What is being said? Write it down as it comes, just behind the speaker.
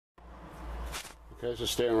Okay, it's a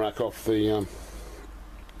steering rack off the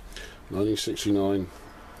 1969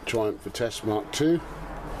 Triumph Vitesse Mk.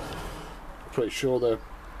 Pretty sure they're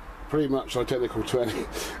pretty much identical to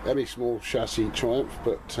any small chassis Triumph,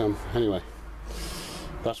 but anyway,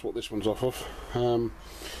 that's what this one's off of.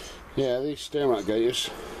 Yeah, these steering rack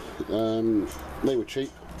gaiters, they were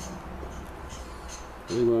cheap.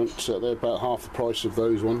 They weren't. They're about half the price of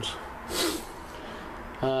those ones,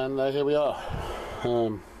 and here we are.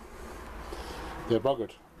 They're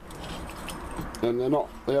buggered, and they're not.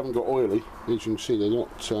 They haven't got oily, as you can see. They're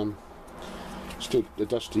not. Still, they're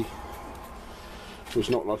dusty. It's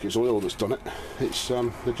not like it's oil that's done it. It's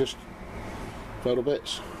they're just fell to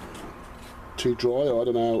bits. Too dry. I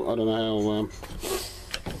don't know how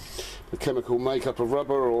the chemical makeup of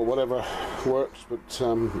rubber or whatever works, but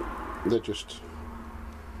they're just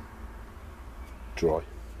dry.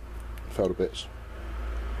 Fell to bits.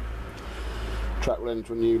 Track lens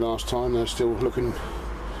were new last time. They're still looking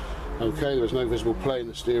okay. There was no visible play in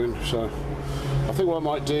the steering, so I think what I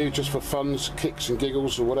might do, just for funs, kicks and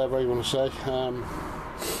giggles, or whatever you want to say, or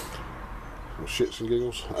shits and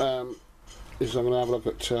giggles, is I'm going to have a look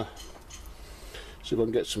at see if I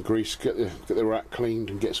can get some grease, get the rack cleaned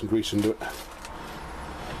and get some grease into it.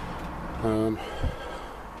 I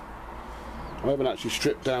haven't actually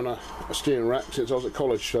stripped down a steering rack since I was at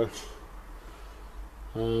college, so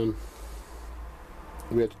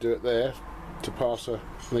we had to do it there to pass an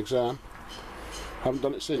exam. Haven't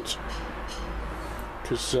done it since,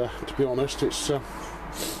 because to be honest, it's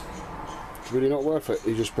really not worth it.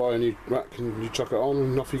 You just buy a new rack and you chuck it on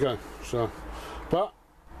and off you go. So, but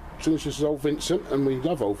since this is old Vincent and we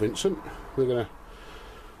love old Vincent, we're going to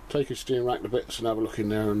take his steering rack to bits and have a look in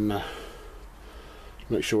there and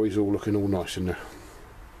make sure he's all looking all nice in there.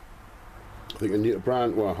 I think a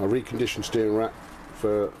reconditioned steering rack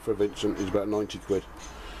for Vincent is about 90 quid.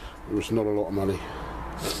 It was not a lot of money.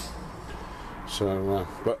 So,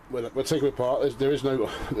 but we'll take it apart. There's no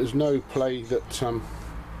play that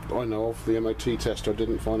I know of. The MOT tester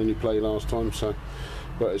didn't find any play last time, so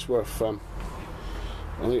but it's worth. I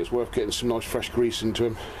think it's worth getting some nice fresh grease into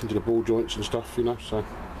him, into the ball joints and stuff, you know. So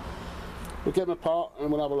we'll get them apart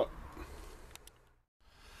and we'll have a look.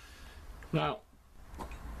 Now, I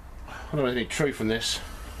don't know any truth in this,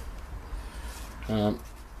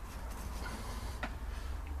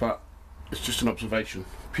 but it's just an observation,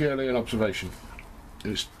 purely an observation.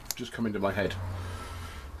 It's just come into my head.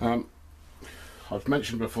 I've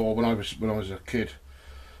mentioned before, when I was a kid,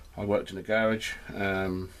 I worked in a garage.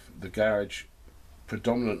 The garage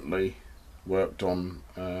predominantly worked on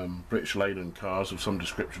British Leyland cars of some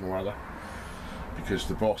description or other, because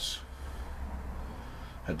the boss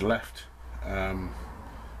had left a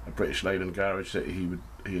British Leyland garage that he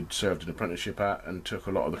had served an apprenticeship at, and took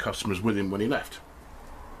a lot of the customers with him when he left.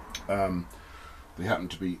 They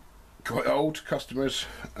happened to be quite old customers,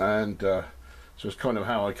 and so it's kind of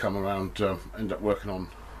how I come around, end up working on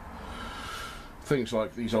things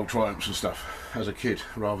like these old Triumphs and stuff as a kid,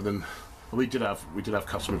 rather than, well, we did have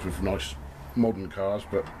customers with nice modern cars,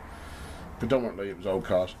 but predominantly it was old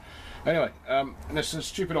cars. Anyway, and it's a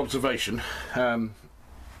stupid observation, and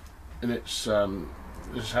it's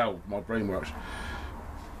this is how my brain works.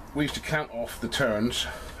 We used to count off the turns.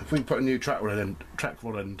 If we put a new track rod end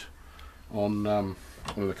on one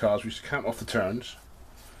of the cars, we used to count off the turns,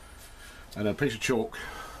 and then a piece of chalk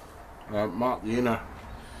mark the inner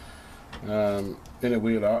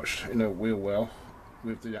wheel arch, inner wheel well,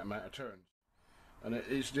 with the amount of turns. And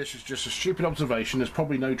this is just a stupid observation. There's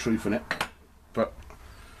probably no truth in it, but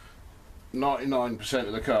 99%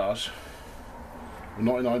 of the cars,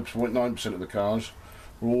 99.9% of the cars,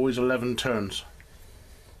 were always 11 turns.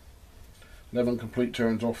 11 complete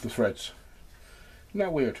turns off the threads. Isn't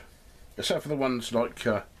that weird? Except for the ones like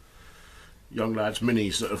young lads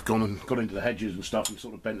minis that have gone into the hedges and stuff and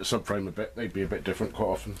sort of bent the subframe a bit. They'd be a bit different quite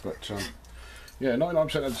often, but yeah,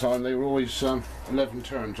 99% of the time they were always 11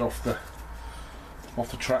 turns off the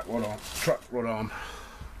track rod arm.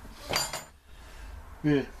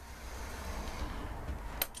 Yeah,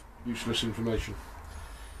 useless information.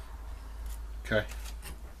 Okay,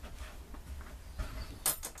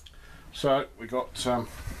 so we got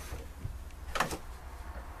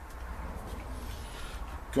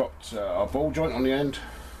our ball joint on the end,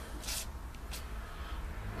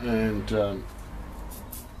 and a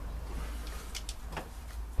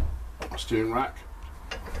steering rack,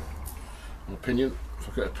 in my opinion. If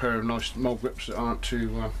I get a pair of nice mole grips that aren't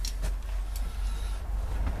too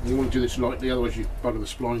you want to do this lightly, otherwise you bugger the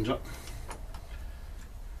splines up.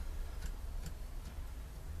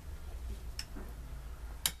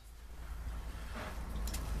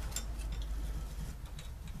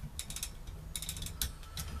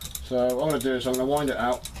 So what I'm going to do is I'm going to wind it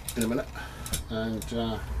out in a minute, and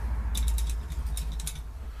we'll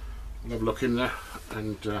have a look in there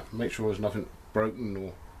and make sure there's nothing broken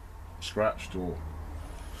or scratched or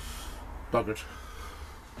buggered.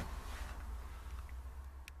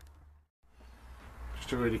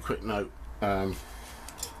 Just a really quick note, if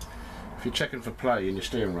you're checking for play in your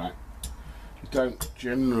steering rack, you don't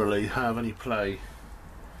generally have any play.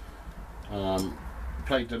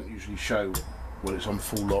 Play doesn't usually show when it's on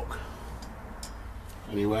full lock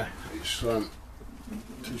anyway. It's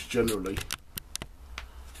generally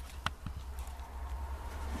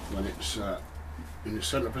when it's in the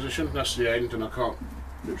centre position. That's the end, and I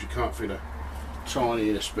literally can't feel a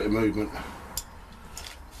tiniest bit of movement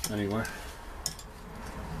anyway.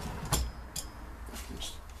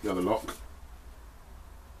 It's the other lock.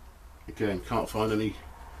 Again, can't feel any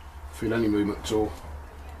movement at all.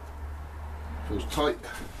 Feels tight.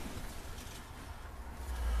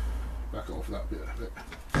 Back off that bit a bit.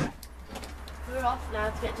 We're off now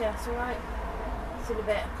to get Jess, alright? See in a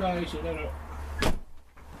bit. Okay, see you later.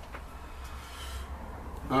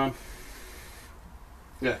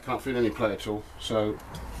 Yeah, can't feel any play at all, so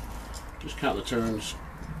just count the turns.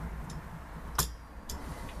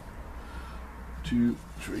 2,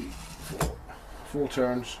 3, 4. 4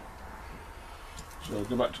 turns. So I'll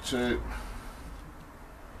go back to 2.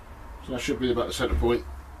 So that should be about the centre point.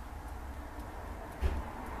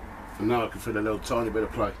 And now I can feel a little tiny bit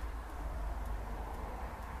of play.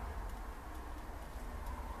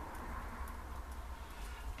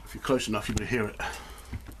 If you're close enough, you can hear it.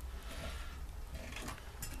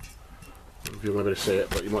 You won't be able to see it,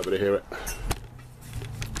 but you might be able to hear it.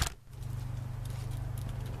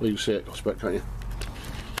 Well, you can see it, I expect, can't you?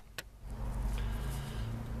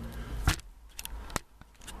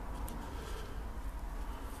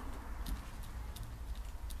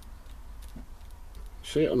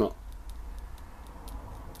 See it or not?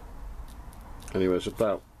 Anyway, it's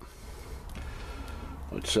about,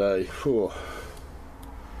 I'd say,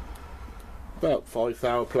 about 5th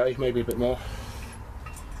hour play, maybe a bit more.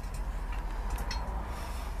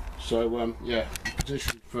 So yeah, the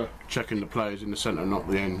position for checking the play is in the centre, not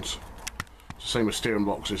the ends. It's the same with steering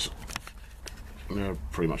boxes. They're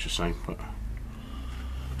pretty much the same, but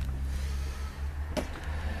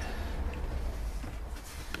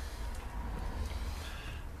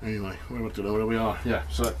anyway, where we are. Yeah,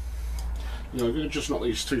 so you know, we're going to just knock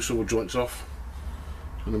these 2 swivel joints off,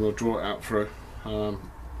 and then we'll draw it out through. Draw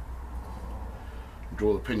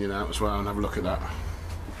the pinion out as well and have a look at that.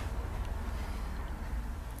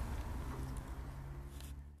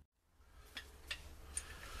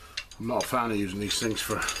 I'm not a fan of using these things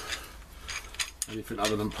for anything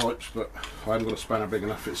other than pipes, but I haven't got a spanner big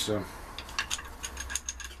enough. It's about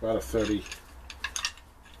a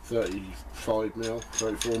 35 mil,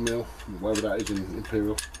 34 mil, whatever that is in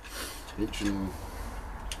imperial, maybe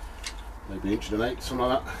inch and an eighth, something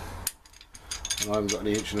like that. And I haven't got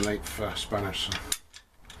any inch and an eighth spanners. So.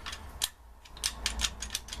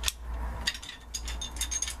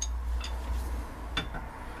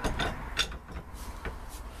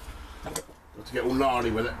 Got to get all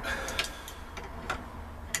gnarly with it.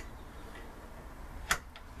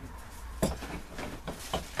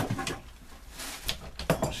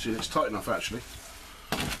 See, it's tight enough actually.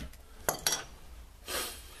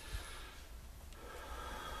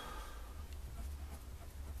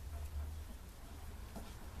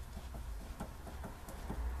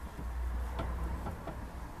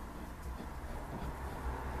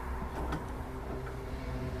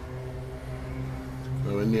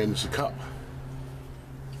 So in the end it's a cup,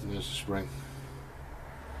 and there's the spring.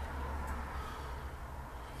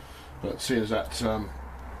 But seeing as that, we'll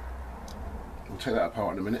take that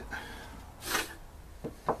apart in a minute.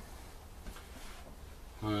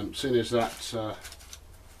 Seeing as that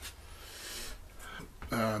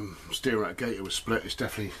steering rack gator was split, it's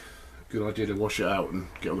definitely a good idea to wash it out and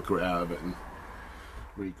get all the grit out of it and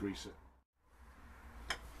re-grease it.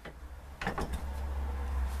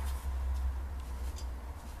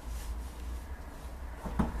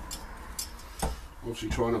 Obviously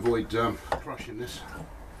try and avoid crushing this.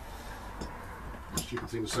 Stupid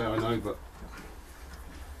thing to say, I know, but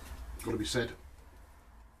it's got to be said.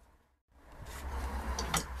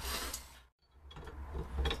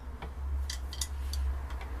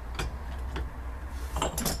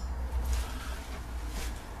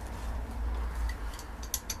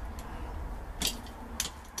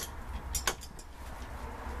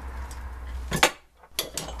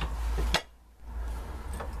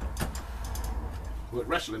 Work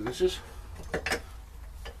wrestling this is.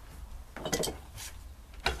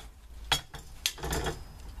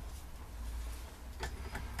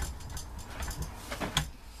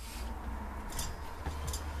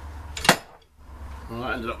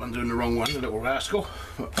 I ended up undoing the wrong one, the little rascal.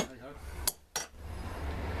 But there you go.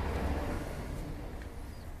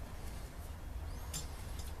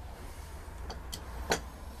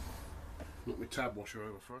 Knock my tab washer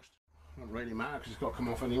over first. Doesn't really matter because it's got to come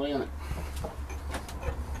off anyway, isn't it?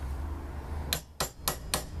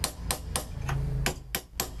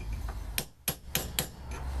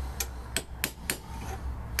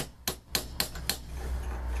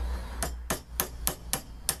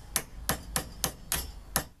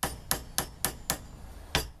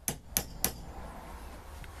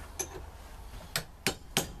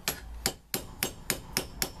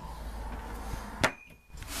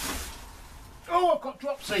 Oh, I've got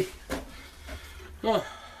dropsy. Oh.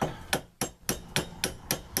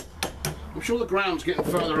 I'm sure the ground's getting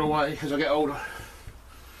further away as I get older.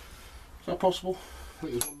 Is that possible? I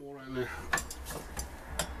think there's one more around there.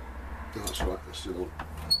 No, that's right, that's still on.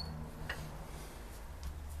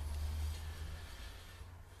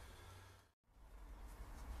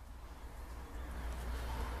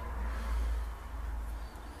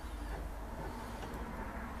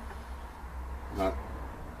 No.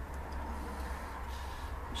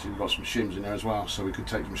 See, we've got some shims in there as well, so we could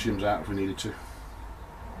take some shims out if we needed to.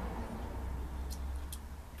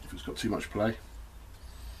 If it's got too much play.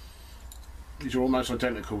 These are almost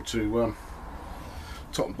identical to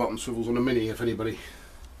top and bottom swivels on a Mini, if anybody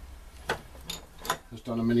has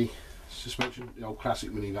done a Mini suspension, the old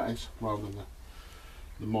classic Mini that is, rather than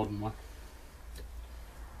the modern one.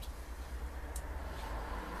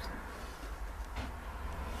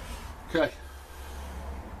 Okay.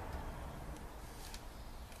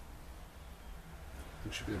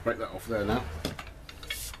 We should be able to break that off there now.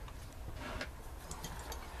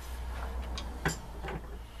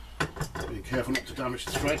 Be careful not to damage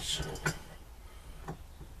the threads.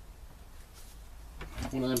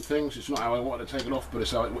 One of them things, it's not how I wanted to take it off, but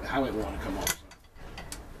it's how it wanted to come off.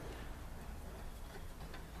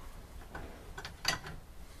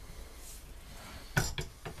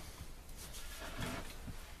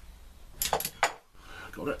 So.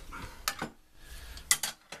 Got it.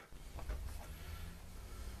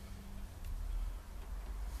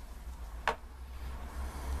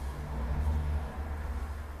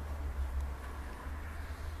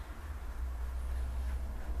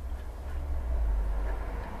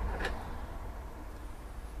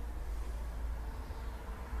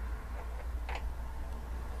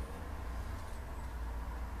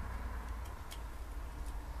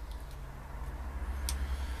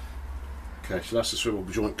 Okay, so that's the swivel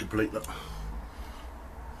joint complete. Look.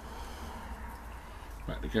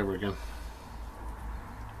 Back together again.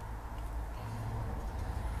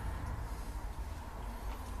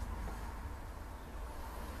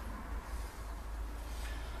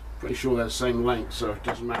 Pretty sure they're the same length, so it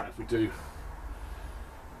doesn't matter if we do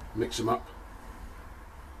mix them up.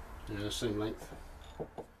 Yeah, they're the same length.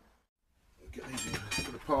 Get these in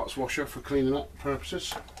for the parts washer for cleaning up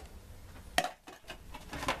purposes.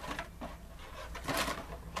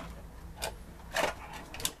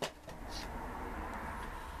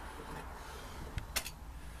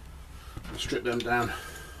 Strip them down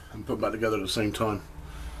and put them back together at the same time,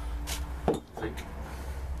 I think.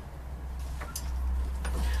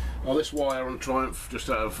 Oh, this wire on Triumph, just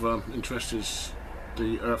out of interest, is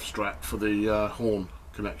the earth strap for the horn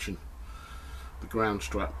connection, the ground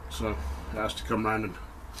strap, so it has to come round and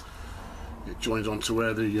it joins onto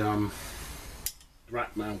where the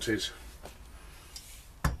rack mount is.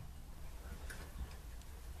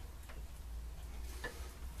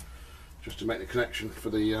 Just to make the connection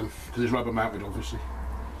for the, because it's rubber mounted obviously,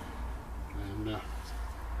 and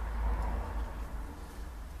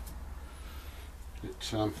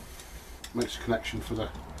it makes a connection for the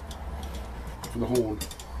horn.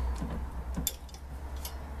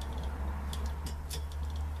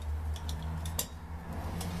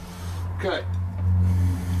 Okay.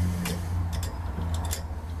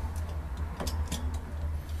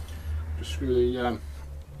 Just screw the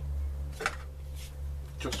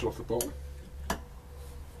just off the bottom,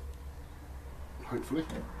 hopefully.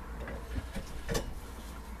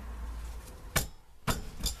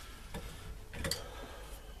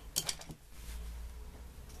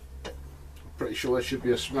 Pretty sure there should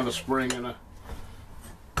be another spring and a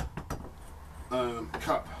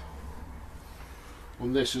cup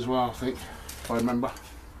on this as well, I think, if I remember.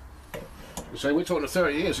 So we're talking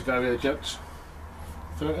 30 years ago here, gents.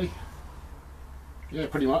 30? Yeah,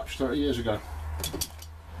 pretty much 30 years ago.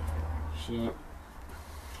 So I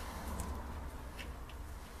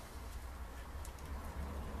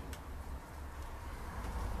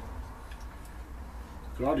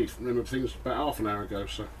can hardly remember things about half an hour ago,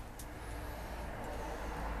 so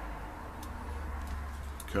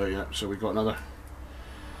Okay, yeah, so we've got another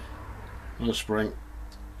spring.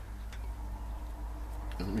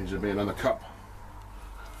 That means there'll be another cup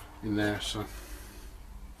in there, so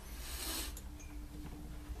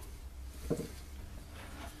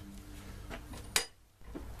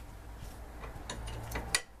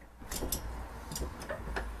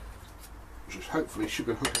which hopefully should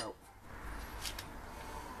be hooked out.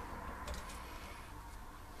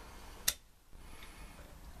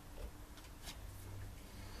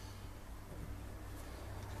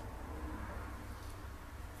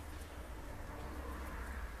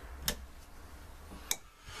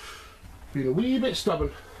 Being a wee bit stubborn.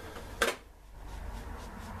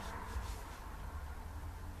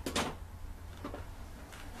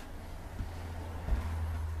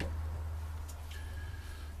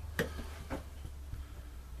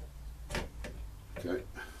 Okay. There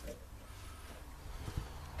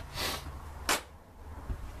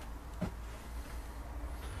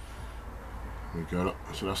we go.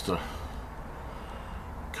 So that's the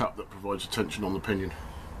cup that provides attention on the pinion.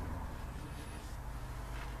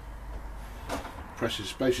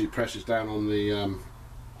 Basically presses down on the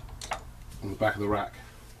back of the rack.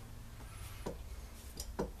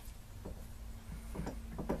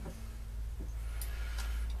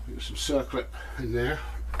 There's some circlip in there.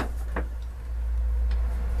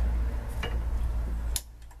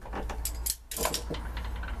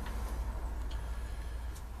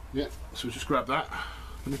 Yeah, so just grab that.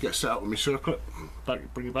 Let me get set up with my circlip.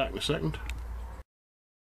 Bring it back in a second.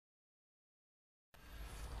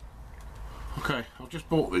 Okay, I've just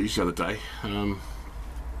bought these the other day.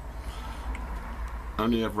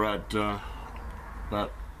 Only ever had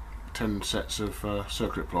about 10 sets of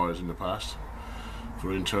circuit pliers in the past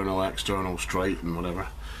for internal, external, straight and whatever.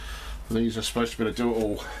 And these are supposed to be able to do it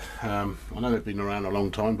all. I know they've been around a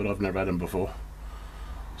long time, but I've never had them before.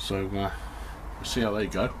 So we'll see how they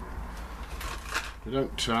go. They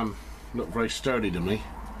don't look very sturdy to me.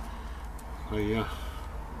 They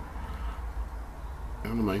you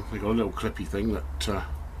know what I mean? They've got a little clippy thing that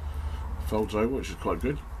folds over, which is quite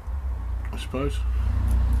good, I suppose.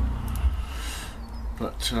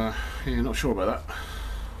 But yeah, not sure about that.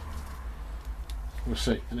 We'll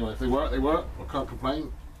see. Anyway, if they work, they work. I can't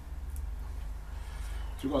complain.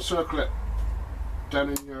 So we've got a circlip down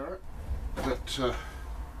in here that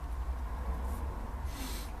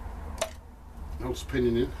holds the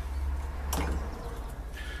pinion in.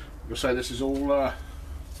 I'll say this is all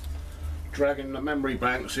dragging the memory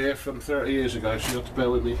banks here from 30 years ago, so you have to bear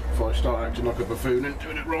with me if I start acting like a buffoon and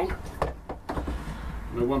doing it wrong.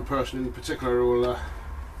 I know one person in particular will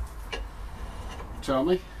tell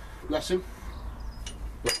me, bless him,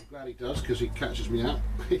 but I'm glad he does because he catches me out.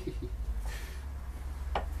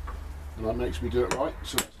 And that makes me do it right,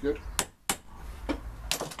 so that's good.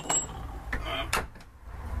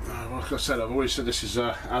 Like I said, I've always said this is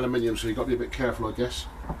aluminium, so you've got to be a bit careful, I guess,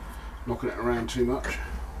 knocking it around too much.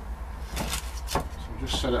 So I'll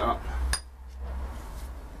just set it up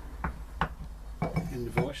in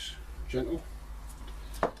the vise, gentle,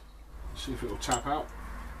 see if it will tap out.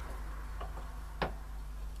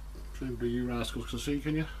 Presumably you rascals can see,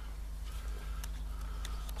 can you?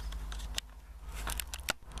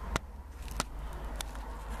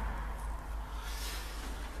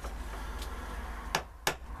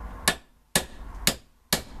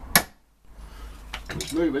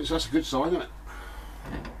 It's moving, so that's a good sign, isn't it?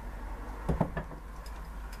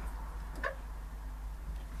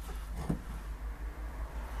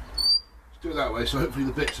 Let's do it that way, so hopefully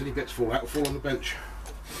the bits, any bits fall out, will fall on the bench.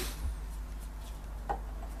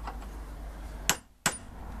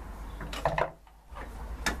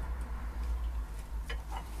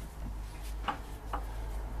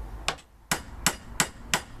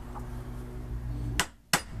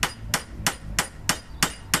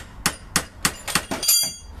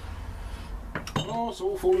 Oh, it's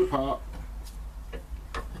all falling apart.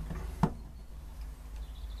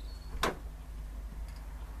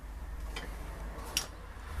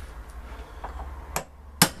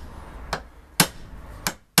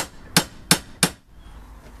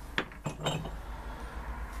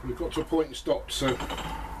 We've got to a point and stopped, so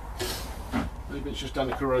maybe it's just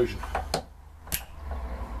done a corrosion.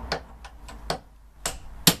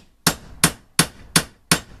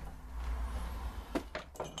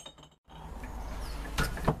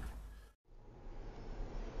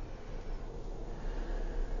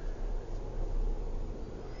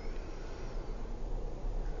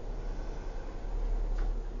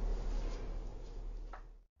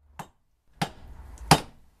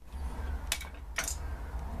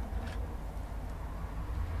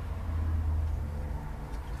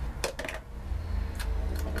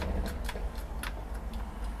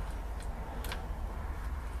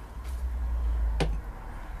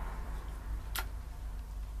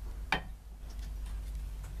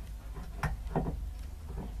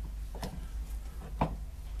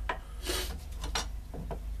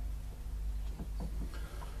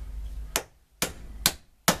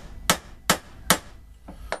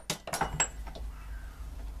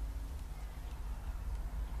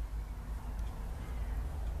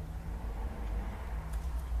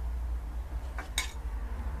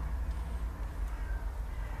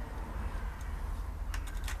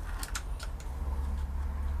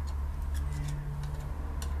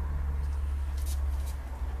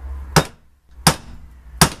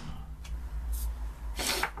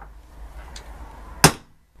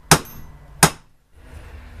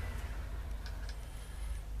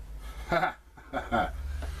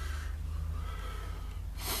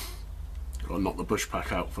 to knock the bush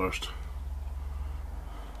pack out first.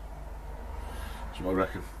 That's what I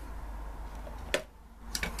reckon.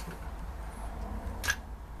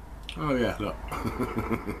 Oh yeah, look.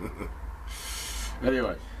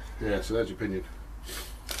 Anyway, yeah, so there's your pinion.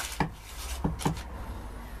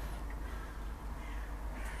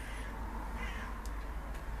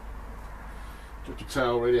 Just to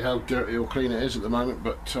tell really how dirty or clean it is at the moment,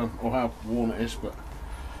 but or how worn it is, but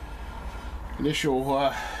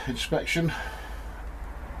initial inspection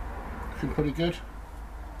looking pretty good.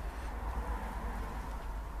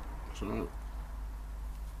 So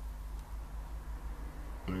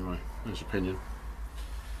anyway, there's the pinion.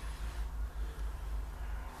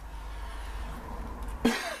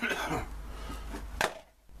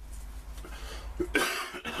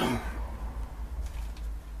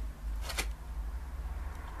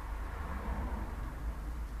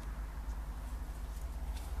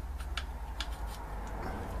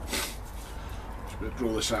 Just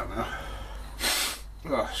draw this out now.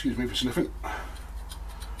 Oh, excuse me for sniffing.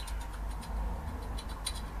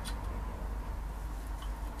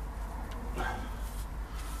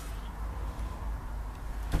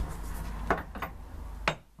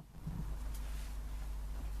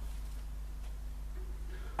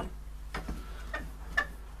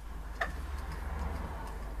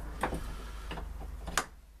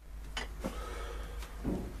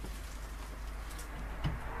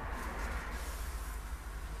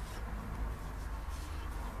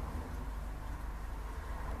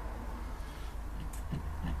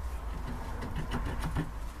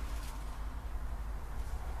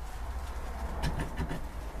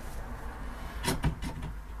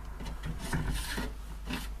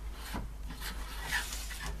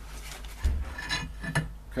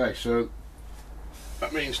 Okay, so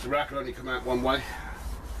that means the rack will only come out one way.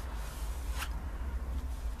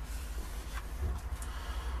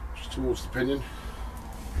 Just towards the pinion.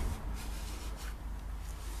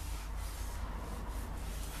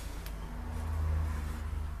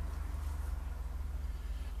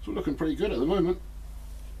 So looking pretty good at the moment.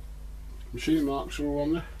 Machine marks are all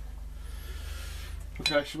on there.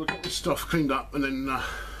 Okay, so we'll get this stuff cleaned up and then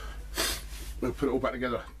we'll put it all back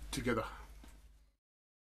together.